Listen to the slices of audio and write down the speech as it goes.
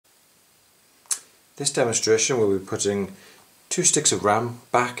This demonstration will be putting 2 sticks of RAM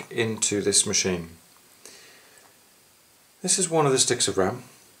back into this machine. This is one of the sticks of RAM.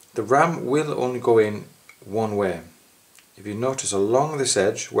 The RAM will only go in one way. If you notice along this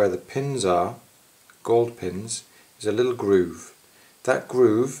edge where the pins are, gold pins, is a little groove. That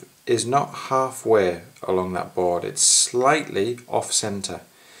groove is not halfway along that board, it's slightly off center.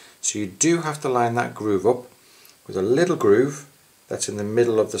 So you do have to line that groove up with a little groove that's in the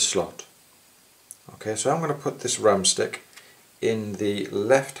middle of the slot. Okay, so I'm going to put this RAM stick in the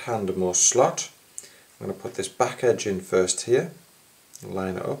left handmost slot. I'm going to put this back edge in first here,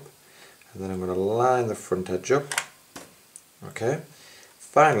 line it up, and then I'm going to line the front edge up. Okay,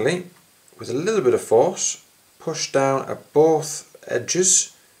 finally, with a little bit of force, push down at both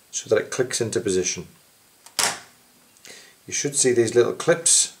edges so that it clicks into position. You should see these little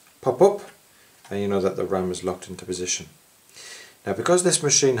clips pop up and you know that the RAM is locked into position. Now because this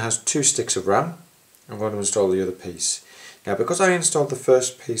machine has 2 sticks of RAM, I'm going to install the other piece. Now because I installed the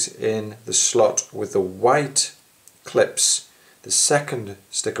first piece in the slot with the white clips, the second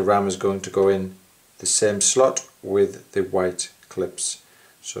stick of RAM is going to go in the same slot with the white clips.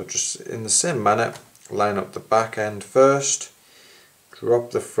 So just in the same manner, line up the back end first,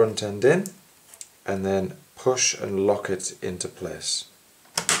 drop the front end in, and then push and lock it into place.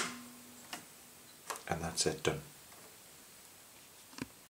 And that's it, done.